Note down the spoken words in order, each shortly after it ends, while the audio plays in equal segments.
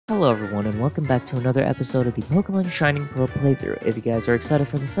Hello everyone and welcome back to another episode of the Pokemon Shining Pearl playthrough. If you guys are excited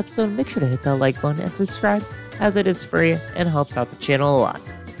for this episode, make sure to hit that like button and subscribe, as it is free and helps out the channel a lot.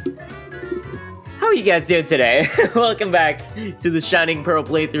 How are you guys doing today? Welcome back to the Shining Pearl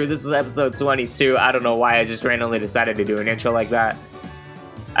playthrough. This is episode 22. I don't know why I just randomly decided to do an intro like that.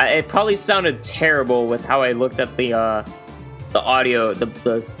 It probably sounded terrible with how I looked at the audio,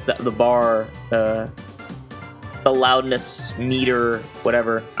 the bar, the loudness meter,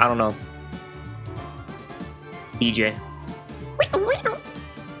 whatever. I don't know. DJ.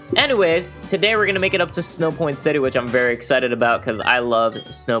 Anyways, today we're gonna make it up to Snow Point City, which I'm very excited about because I love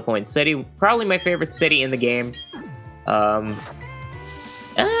Snow Point City. Probably my favorite city in the game. No,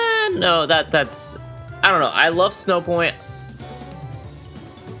 that's I don't know. I love Snow Point.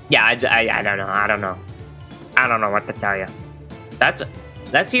 Yeah, I don't know. I don't know what to tell you.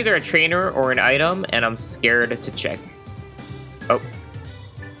 That's either a trainer or an item, and I'm scared to check. Oh.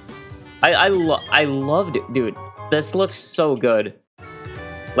 I loved it. Dude, this looks so good.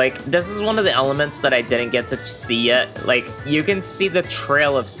 Like, this is one of the elements that I didn't get to see yet. Like, you can see the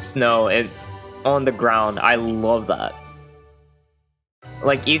trail of snow on the ground. I love that.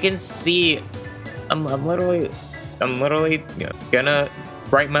 Like, you can see... I'm literally you know, gonna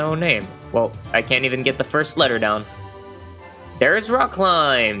write my own name. Well, I can't even get the first letter down. There's Rock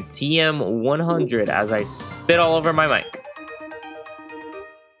Climb, TM 100, as I spit all over my mic.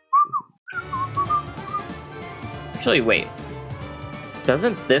 Actually, wait.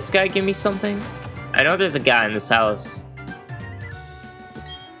 Doesn't this guy give me something? I know there's a guy in this house.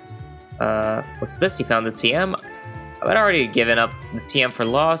 What's this? He found the TM? I've already given up the TM for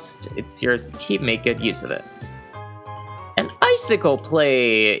lost. It's yours to keep, make good use of it. An icicle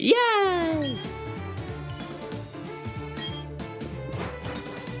plate! Yay!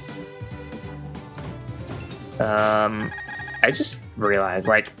 I just realized,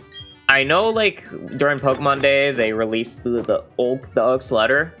 like, I know, like, during Pokemon Day, they released the Oak's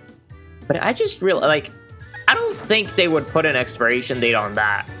letter, but I just realized, like, I don't think they would put an expiration date on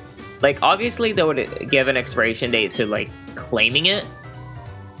that. Like, obviously, they would give an expiration date to, like, claiming it.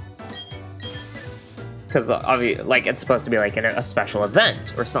 Because, obviously, like, it's supposed to be, like, a special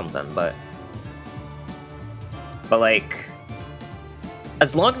event or something, but, like...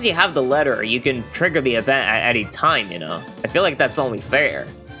 As long as you have the letter, you can trigger the event at any time, you know? I feel like that's only fair.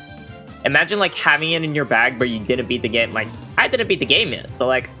 Imagine, like, having it in your bag, but you didn't beat the game. Like, I didn't beat the game yet, so,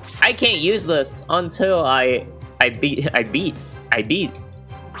 like, I can't use this until I beat.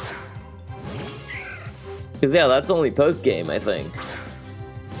 Because, yeah, that's only post-game, I think.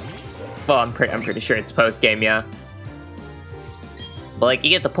 Well, I'm pretty sure it's post-game, yeah. But, like,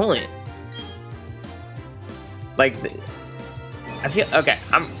 you get the point. Like... I feel okay.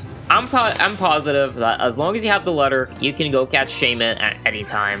 I'm positive that as long as you have the letter, you can go catch Shaman at any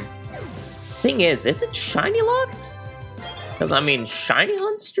time. Thing is it shiny locked? Because I mean, shiny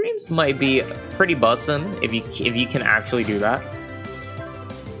hunt streams might be pretty bussin' if you can actually do that.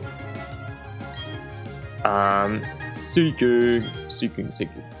 Seeking.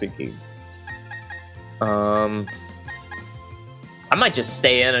 I might just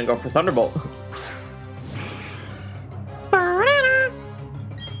stay in and go for Thunderbolt.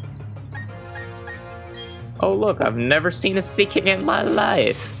 Oh look, I've never seen a Seeking in my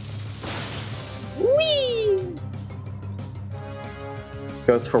life. Whee!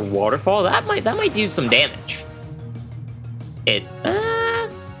 Goes for Waterfall. That might do some damage.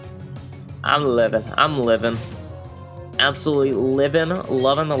 I'm living. Absolutely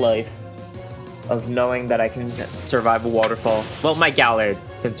loving the life of knowing that I can survive a waterfall. Well, my Gallard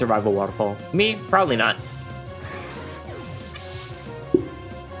can survive a waterfall. Me, probably not.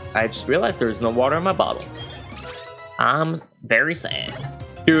 I just realized there was no water in my bottle. I'm very sad.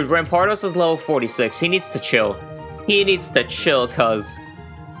 Dude, Rampardos is level 46. He needs to chill. He needs to chill, cuz.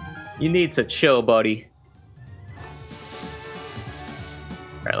 You need to chill, buddy.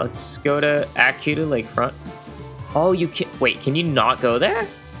 Alright, let's go to Akuta Lakefront. Oh, you can- wait, can you not go there?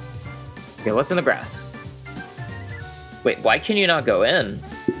 Okay, what's in the grass? Wait, why can you not go in?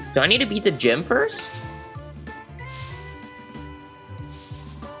 Do I need to beat the gym first?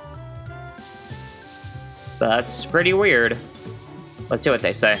 That's pretty weird. Let's see what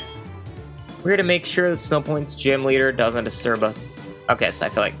they say. We're here to make sure the Snow Point's gym leader doesn't disturb us. Okay, so I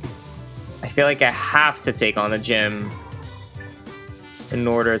feel like I have to take on the gym in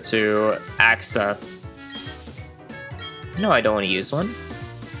order to access. No, I don't want to use one.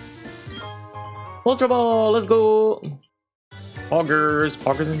 Ultra Ball, let's go.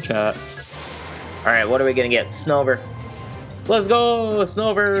 Poggers in chat. All right, what are we gonna get? Snover. Let's go,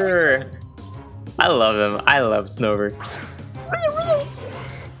 Snover. I love him. I love Snover.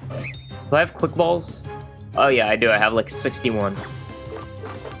 Do I have quick balls? Oh yeah, I do. I have like 61.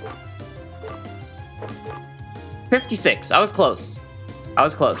 56. I was close. I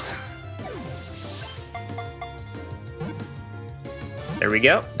was close. There we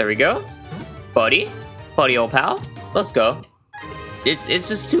go. There we go. Buddy. Buddy, old pal. Let's go. It's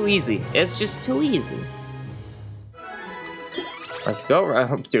just too easy. It's just too easy. Let's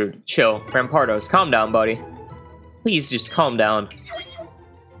go. Dude, chill. Rampardos, calm down, buddy. Please just calm down.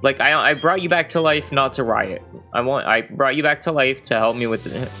 Like, I brought you back to life not to riot. I brought you back to life to help me with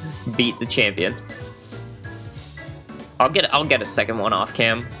beat the champion. I'll get a second one off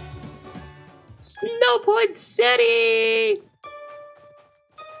cam. Snow Point City!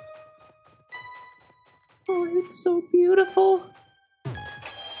 Oh, it's so beautiful.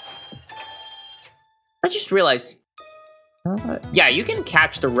 I just realized... yeah, you can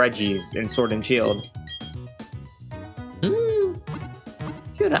catch the Reggies in Sword and Shield.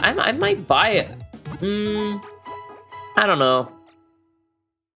 Should I might buy it. I don't know.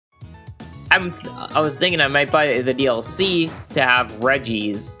 I was thinking I might buy the DLC to have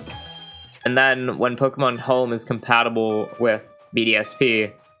Reggies. And then when Pokemon Home is compatible with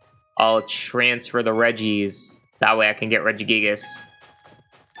BDSP, I'll transfer the Reggies. That way I can get Regigigas.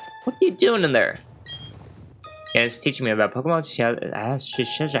 What are you doing in there? Yeah, it's teaching me about Pokemon. She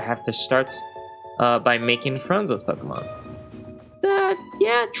says I have to start by making friends with Pokemon.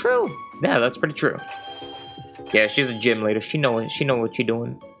 Yeah, true. Yeah, that's pretty true. Yeah, she's a gym leader. She know what you're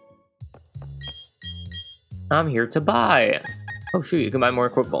doing. I'm here to buy. Oh shoot, you can buy more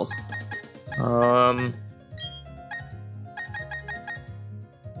quick balls. I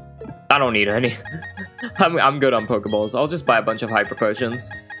don't need any. I'm good on Pokeballs. I'll just buy a bunch of Hyper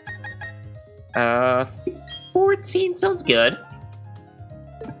Potions. 14 sounds good.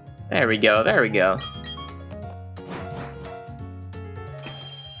 There we go, there we go.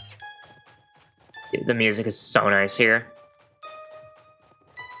 Dude, the music is so nice here.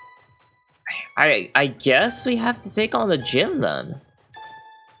 I guess we have to take on the gym then.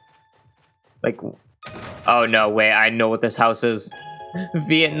 Like, oh no, wait, I know what this house is.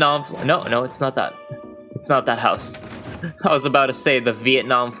 Vietnam, no, it's not that. It's not that house. I was about to say the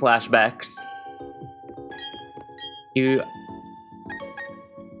Vietnam flashbacks. Wait,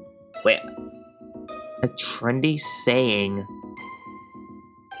 a trendy saying.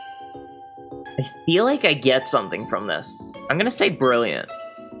 I feel like I get something from this. I'm gonna say brilliant.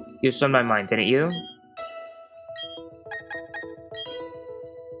 You just on my mind, didn't you?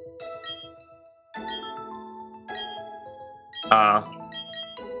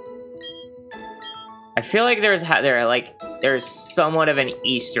 I feel like there's somewhat of an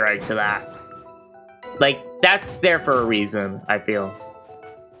Easter egg to that. Like, that's there for a reason, I feel.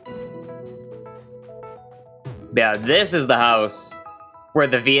 Yeah, this is the house where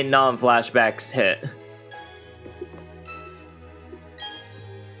the Vietnam flashbacks hit.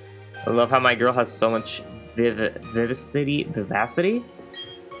 I love how my girl has so much vivacity.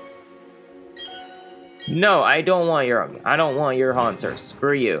 No, I don't want your Haunter.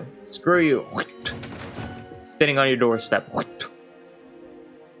 Screw you. Screw you. Spitting on your doorstep.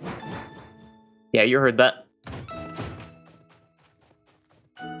 Yeah, you heard that.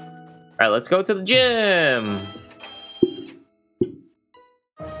 Alright, let's go to the gym.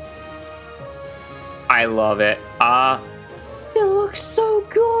 I love it. It looks so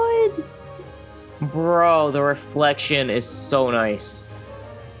good. Bro, the reflection is so nice.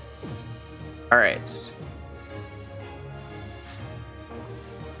 Alright.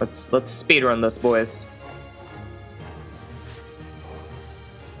 Let's speedrun this, boys.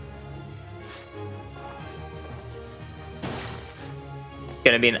 It's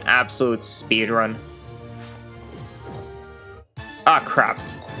gonna be an absolute speedrun. Ah, crap.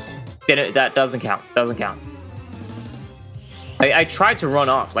 That doesn't count. Doesn't count. I tried to run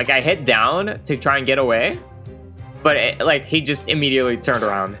off. Like, I hit down to try and get away, but like he just immediately turned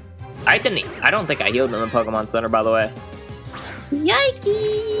around. I don't think I healed in the Pokemon Center, by the way.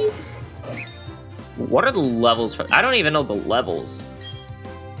 Yikes! What are the levels for? I don't even know the levels.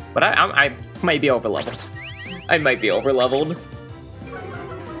 But I might be over leveled. I might be over leveled.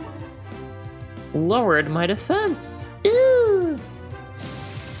 Lowered my defense. Ooh.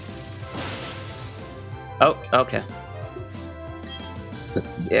 Oh, okay.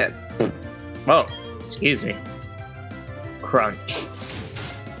 Yeah. Oh, excuse me. Crunch.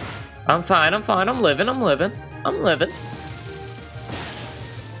 I'm fine, I'm living.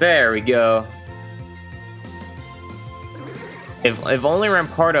 There we go. If only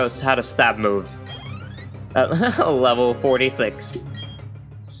Rampardos had a stab move. At level 46.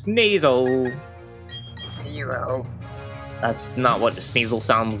 Sneasel. That's not what the Sneasel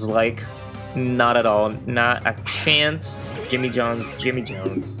sounds like. Not at all. Not a chance. Jimmy Jones, Jimmy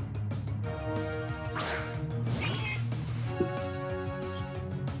Jones.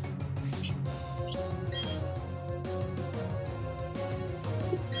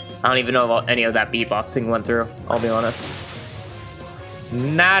 I don't even know if any of that beatboxing went through, I'll be honest.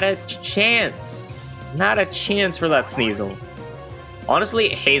 Not a chance. Not a chance for that Sneasel. Honestly,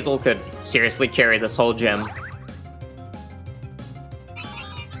 Hazel could seriously carry this whole gym.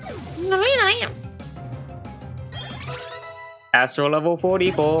 Astro level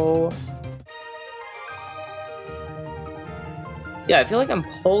 44. Yeah, I feel like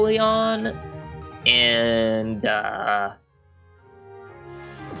Empoleon and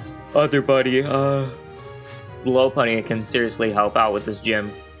other buddy, Lopunny can seriously help out with this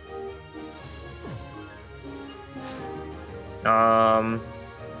gym. I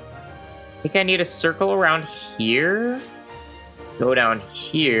think I need to circle around here. Go down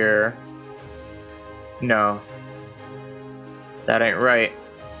here. No. That ain't right.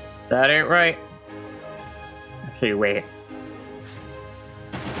 That ain't right. Actually, wait.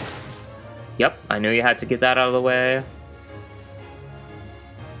 Yep, I knew you had to get that out of the way.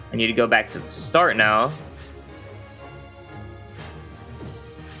 I need to go back to the start now.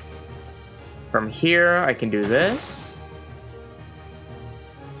 From here, I can do this.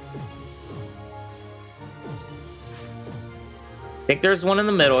 I think there's one in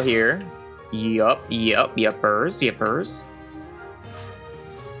the middle here. Yup, yuppers.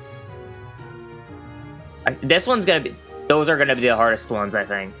 This one's gonna be... Those are gonna be the hardest ones, I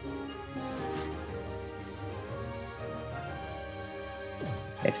think.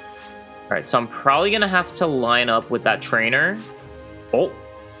 Okay. Alright, so I'm probably gonna have to line up with that trainer. Oh.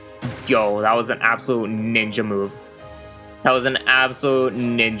 Yo, that was an absolute ninja move. That was an absolute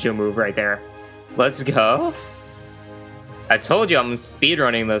ninja move right there. Let's go. I told you I'm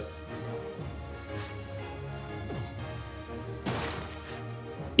speedrunning this.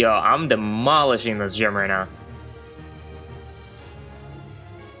 Yo, I'm demolishing this gym right now.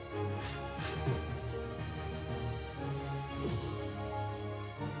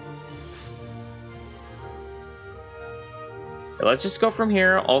 Let's just go from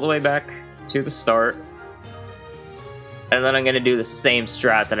here all the way back to the start. And then I'm gonna do the same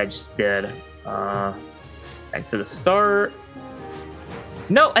strat that I just did. Back to the start.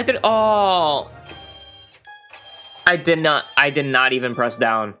 No, I did. Oh, I did not even press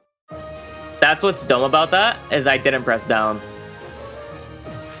down. That's what's dumb about that, is I didn't press down.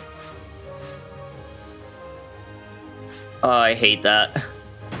 Oh, I hate that.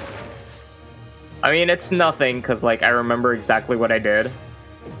 I mean, it's nothing, because, like, I remember exactly what I did.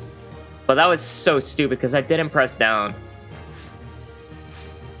 But that was so stupid, because I didn't press down.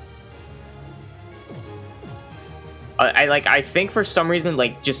 I think for some reason,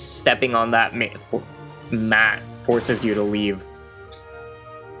 like, just stepping on that mat forces you to leave.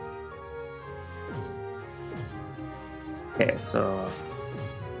 Okay, so...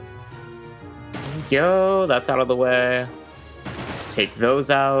 There we go, that's out of the way. Take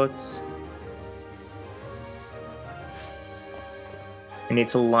those out. I need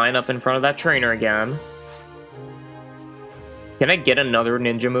to line up in front of that trainer again. Can I get another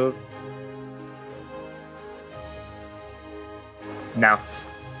ninja move? No.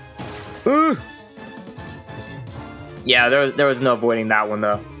 Ooh. Yeah, there was no avoiding that one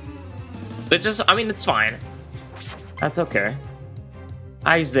though. But just, I mean, it's fine. That's okay.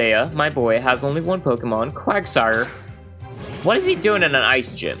 Isaiah, my boy, has only one Pokemon, Quagsire. What is he doing in an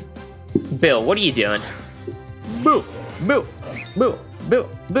ice gym? Bill, what are you doing? Boo! Boo! Boo! Boo!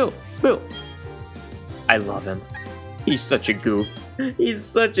 Boo! Boo! I love him. He's such a goof. He's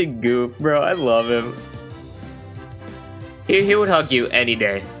such a goof, bro. I love him. He would hug you any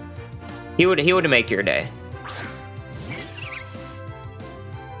day. He would make your day.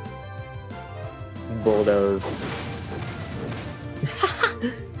 Bulldoze.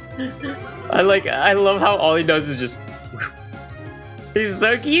 I love how all he does is just... He's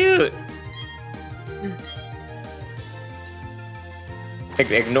so cute!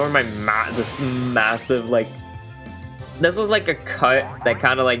 Ignore my this massive, like... This was like a cut that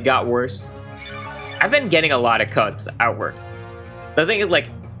kind of like got worse. I've been getting a lot of cuts at work. The thing is, like,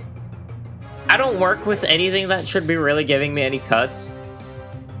 I don't work with anything that should be really giving me any cuts.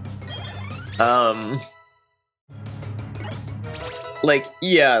 Like,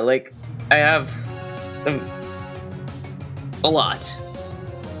 yeah, like, I have a lot.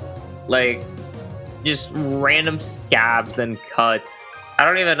 Like, just random scabs and cuts. I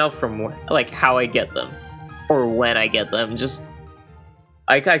don't even know from where, like, how I get them. Or when I get them. Just,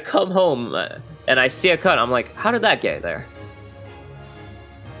 I come home and I see a cut, I'm like, how did that get there?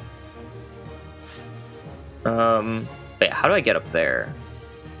 Wait, how do I get up there?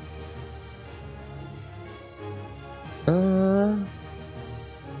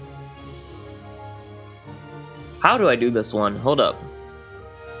 How do I do this one? Hold up.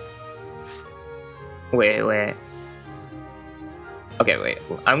 Wait. Okay, wait.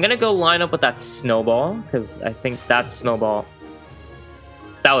 I'm gonna go line up with that snowball, because I think that snowball...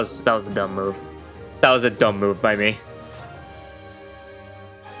 That was a dumb move. That was a dumb move by me.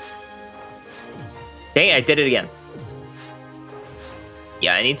 Dang, I did it again.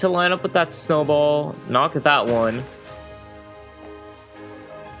 Yeah, I need to line up with that snowball, knock that one.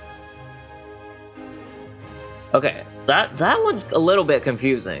 Okay, that one's a little bit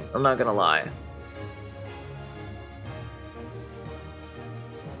confusing, I'm not gonna lie.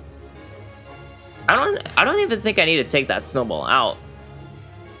 I don't even think I need to take that snowball out.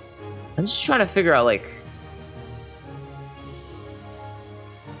 I'm just trying to figure out, like...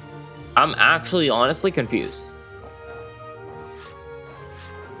 I'm actually honestly confused.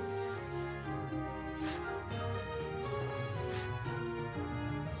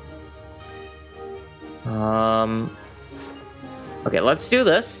 Okay, let's do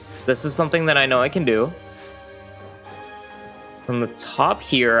this. This is something that I know I can do. From the top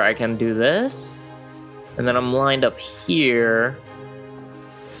here, I can do this. And then I'm lined up here.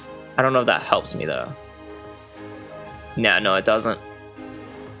 I don't know if that helps me, though. Nah, no, it doesn't.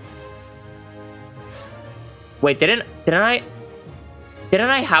 Wait, didn't I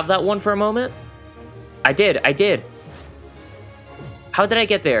have that one for a moment? I did. How did I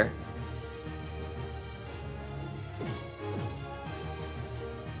get there?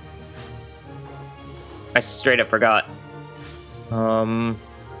 I straight up forgot. I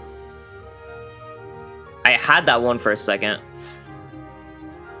had that one for a second.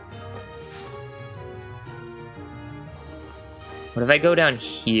 What if I go down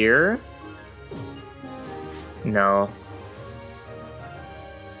here? No.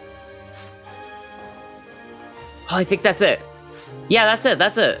 Oh, I think that's it. Yeah,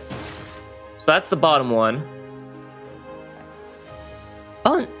 that's it. So that's the bottom one.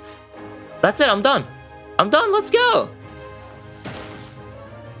 Oh, that's it, I'm done. Let's go.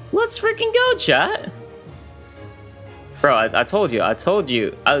 Let's freaking go, chat. Bro, I told you.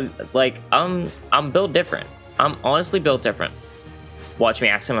 I'm built different. I'm honestly built different. Watch me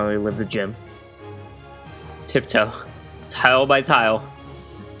accidentally leave the gym. Tiptoe. Tile by tile.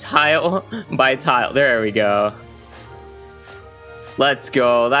 Tile by tile. There we go. Let's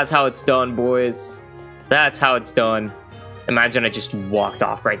go. That's how it's done, boys. That's how it's done. Imagine I just walked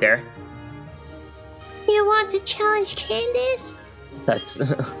off right there. You want to challenge Candace? That's...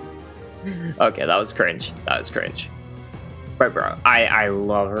 Okay, that was cringe. Right, bro. I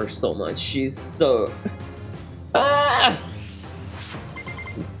love her so much. She's so... Ah!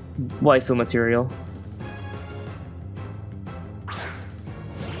 Waifu material.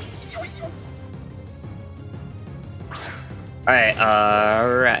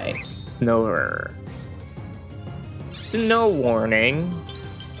 Alright. Snower. Snow warning.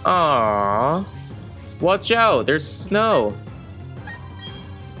 Aww. Watch out, there's snow.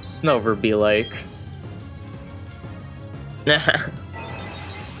 Snover be like.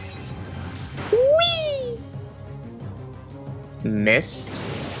 Whee! Missed.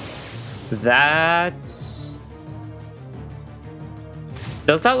 Does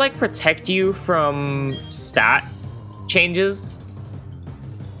that like protect you from stat changes?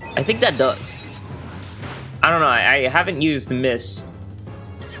 I think that does. I don't know, I haven't used Mist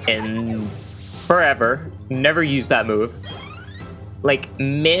in forever. Never used that move. Like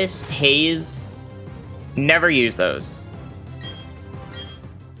Mist, Haze, never used those.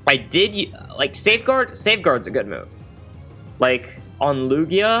 I did like Safeguard. Safeguard's a good move. Like on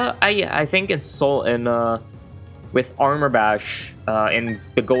Lugia, I think in Soul in with Armor Bash in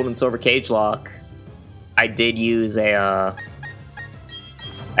the Gold and Silver Cage Lock, I did use a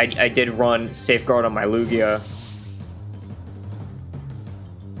I did run Safeguard on my Lugia.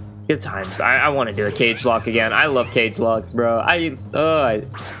 Good times. I want to do a cage lock again. I love cage locks, bro. I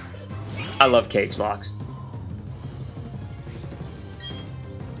love cage locks.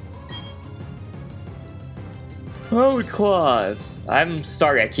 Oh, claws. I'm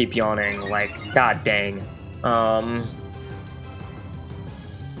sorry I keep yawning. Like, god dang.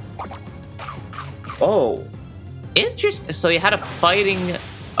 Oh. Interesting. So you had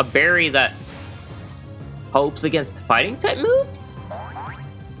a berry that hopes against fighting type moves?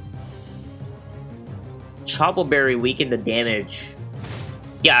 Choppleberry weakened the damage.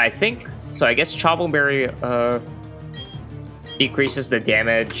 Yeah, I think so. I guess Choppleberry decreases the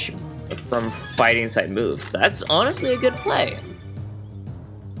damage from fighting type moves. That's honestly a good play.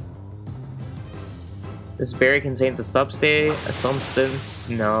 This berry contains a substance.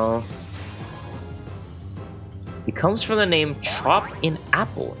 No. It comes from the name Chop in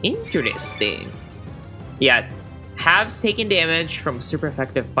Apple. Interesting. Yeah, halves taken damage from super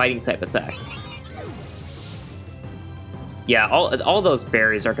effective fighting type attack. Yeah, all those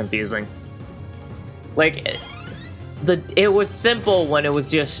berries are confusing. Like, it was simple when it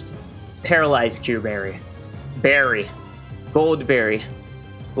was just paralyzed Q berry, gold berry.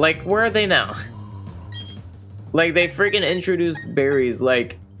 Like, where are they now? Like, they freaking introduced berries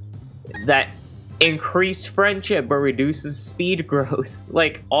like that increase friendship but reduces speed growth.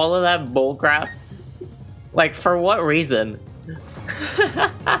 Like, all of that bullcrap. Like, for what reason?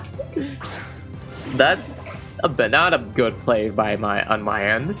 That's not a good play on my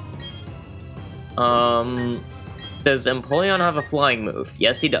end. Does Empoleon have a flying move?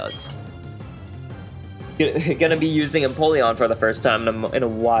 Yes, he does. Gonna be using Empoleon for the first time in a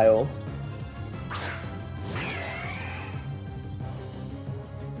while.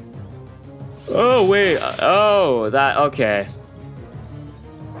 Oh, wait. Oh, okay.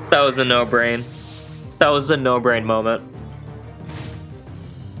 That was a no-brain. That was a no-brain moment.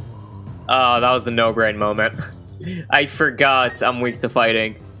 Oh, that was a no-brain moment. I forgot I'm weak to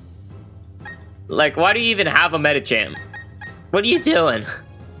fighting. Like, why do you even have a Medicham? What are you doing?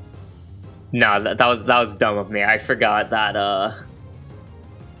 No, that was dumb of me. I forgot that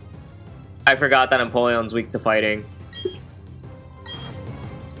Empoleon's weak to fighting.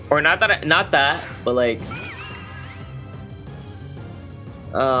 Or not that, but like,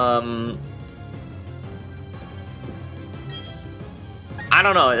 I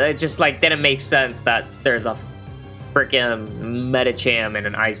don't know. It just like didn't make sense that there's a freaking Medicham in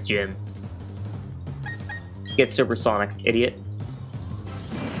an ice gym. Get supersonic, idiot.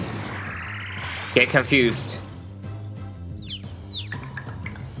 Get confused.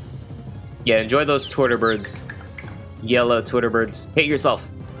 Yeah, enjoy those Twitter birds. Yellow Twitter birds. Hit yourself.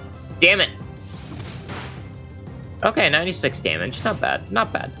 Damn it. Okay, 96 damage. Not bad.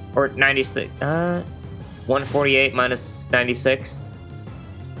 Not bad. Or 96. 148 minus 96.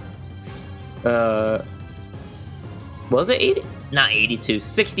 Was it 80? Not 82.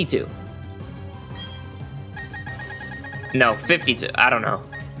 62. No, 52. I don't know.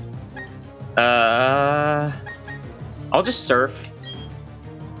 I'll just surf.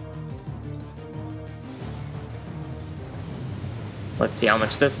 Let's see how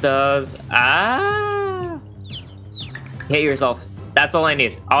much this does. Hit yourself. That's all I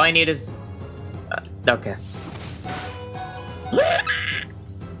need. All I need is... okay.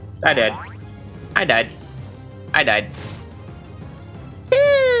 I died. I died. I died.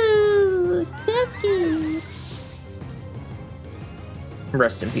 Ooh, rescue.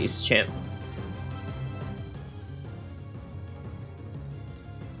 Rest in peace, champ.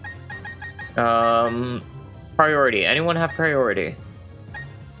 Priority. Anyone have priority?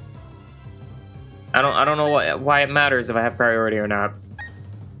 I don't know why it matters if I have priority or not.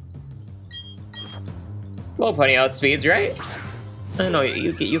 Low Punny outspeeds, right? I know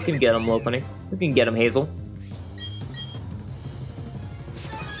you can get him, Low Punny. You can get him, Hazel.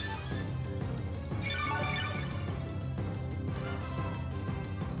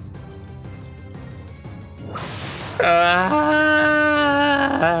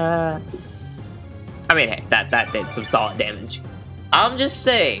 I mean, hey, that did some solid damage. I'm just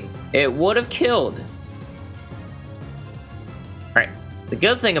saying, it would have killed. Alright, the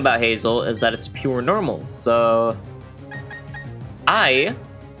good thing about Hazel is that it's pure normal, so I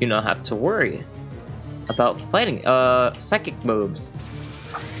do not have to worry about fighting psychic moves.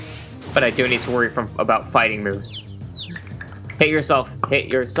 But I do need to worry about fighting moves. Hit yourself, hit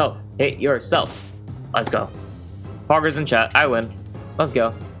yourself, hit yourself. Let's go. Poggers in chat, I win. Let's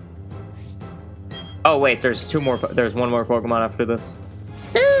go. Oh wait, there's one more Pokemon after this.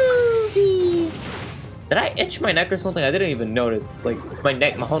 Did I itch my neck or something? I didn't even notice. Like,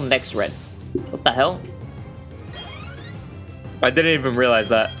 my whole neck's red. What the hell? I didn't even realize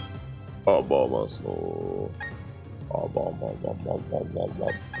that. Who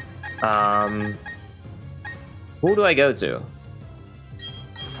do I go to?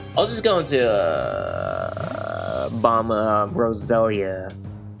 I'll just go into Roselia.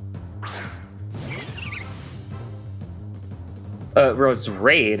 Rose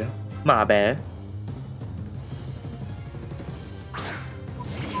Raid. My bad.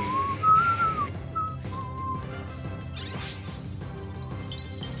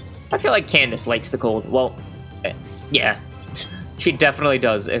 I feel like Candace likes the cold. Well, yeah, she definitely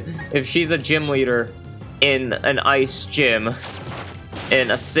does. If she's a gym leader in an ice gym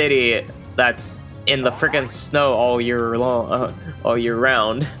in a city that's in the freaking snow all year long, all year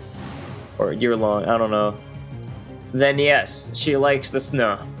round, or year long, I don't know, then yes, she likes the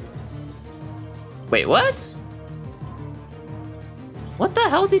snow. Wait, what? What the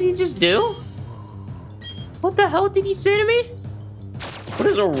hell did he just do? What the hell did he say to me? What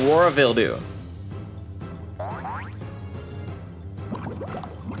does Auroraville do?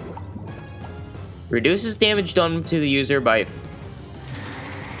 Reduces damage done to the user by...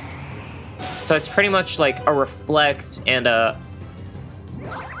 So it's pretty much like a reflect and a...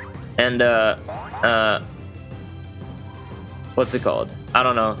 what's it called? I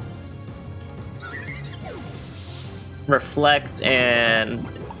don't know. Reflect and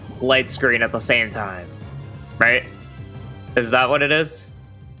light screen at the same time, right? Is that what it is?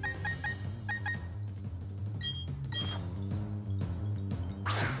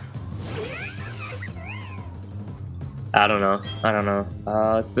 I don't know. I don't know.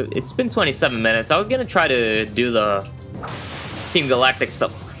 It's been 27 minutes. I was gonna try to do the Team Galactic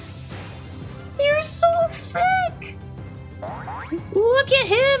stuff. You're so thick! Look at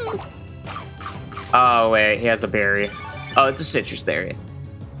him! Oh, wait. He has a berry. Oh, it's a citrus berry.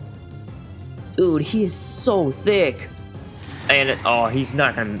 Dude, he is so thick. And oh, he's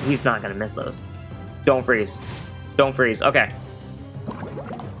not gonna miss those. Don't freeze. Don't freeze. Okay.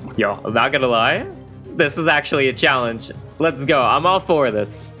 Yo, I'm not gonna lie. This is actually a challenge. Let's go. I'm all for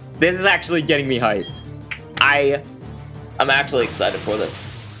this. This is actually getting me hyped. I'm actually excited for this.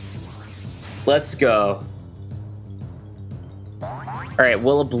 Let's go. Alright,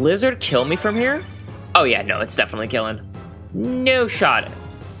 will a blizzard kill me from here? Oh yeah, no, it's definitely killing. No shot.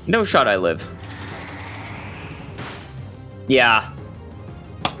 No shot I live. Yeah.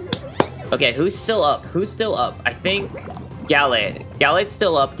 Okay, who's still up? Who's still up? I think Gallade. Gallade's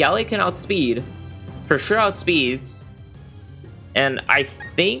still up. Gallade can outspeed. For sure outspeeds. And I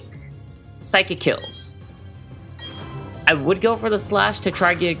think Psychic kills. I would go for the slash to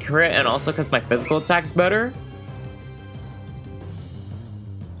try to get a crit, and also because my physical attack's better.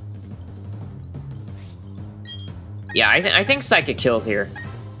 Yeah, I think Psychic kills here.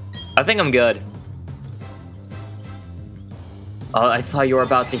 I think I'm good. Oh, I thought you were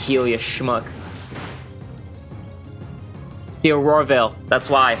about to heal, you schmuck. The Auroraville, that's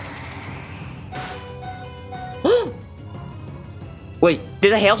why. Wait,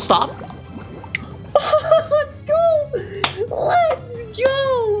 did the hail stop? Let's go! Let's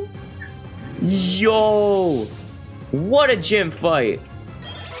go! Yo! What a gym fight!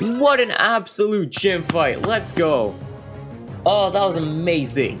 What an absolute gym fight! Let's go! Oh, that was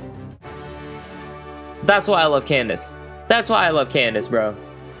amazing! That's why I love Candace. That's why I love Candace, bro.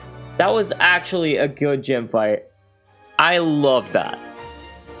 That was actually a good gym fight. I love that.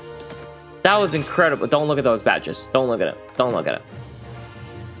 That was incredible. Don't look at those badges. Don't look at it. Don't look at it.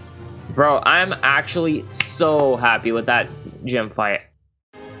 Bro, I'm actually so happy with that gym fight.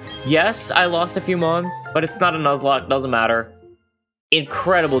 Yes, I lost a few mons, but it's not a Nuzlocke. Doesn't matter.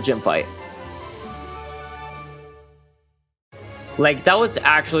 Incredible gym fight. Like, that was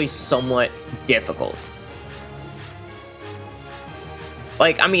actually somewhat difficult.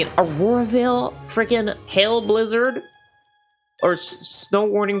 Like, I mean, Auroraville, freaking Hail Blizzard, or Snow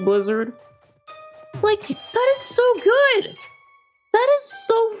Warning Blizzard. Like, that is so good. That is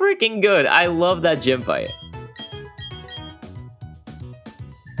so freaking good. I love that gym fight.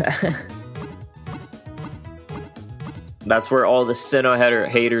 That's where all the Sinnoh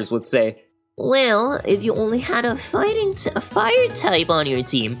haters would say, well, if you only had a fire type on your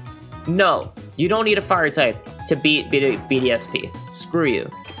team. No, you don't need a fire type to beat BDSP. Screw you.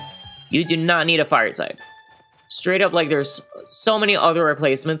 You do not need a fire type. Straight up, like, there's so many other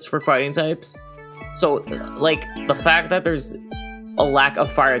replacements for fighting types. So, like, the fact that there's a lack of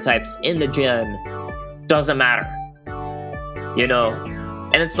fire types in the gen doesn't matter. You know?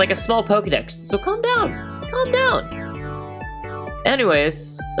 And it's like a small Pokedex, so calm down. Just calm down.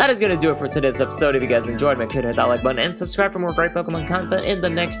 Anyways, that is gonna do it for today's episode. If you guys enjoyed, make sure to hit that like button and subscribe for more great Pokemon content in the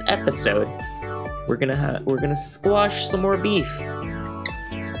next episode. We're gonna squash some more beef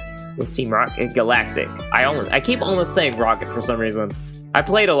with Team Rocket Galactic. I keep almost saying Rocket for some reason. I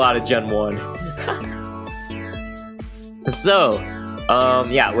played a lot of Gen 1. So,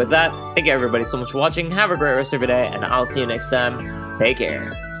 yeah, with that, thank you everybody so much for watching. Have a great rest of your day, and I'll see you next time. Take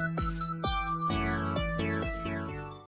care.